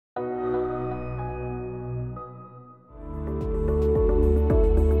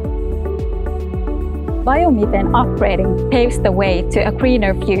Biomethane upgrading paves the way to a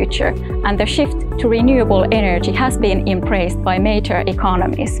greener future, and the shift to renewable energy has been embraced by major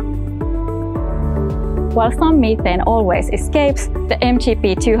economies. While some methane always escapes, the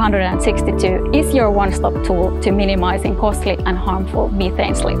MGP262 is your one-stop tool to minimizing costly and harmful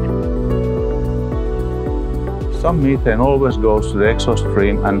methane slip. Some methane always goes to the exhaust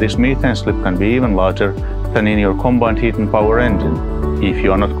stream, and this methane slip can be even larger than in your combined heat and power engine, if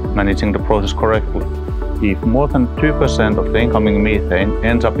you are not managing the process correctly. If more than 2% of the incoming methane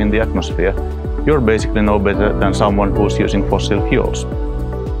ends up in the atmosphere, you're basically no better than someone who's using fossil fuels.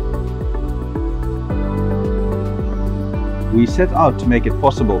 We set out to make it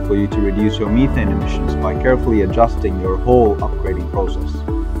possible for you to reduce your methane emissions by carefully adjusting your whole upgrading process.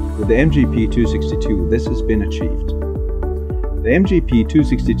 With the MGP262, this has been achieved. The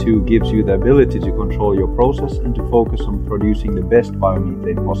MGP262 gives you the ability to control your process and to focus on producing the best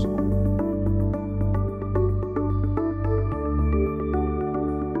biomethane possible.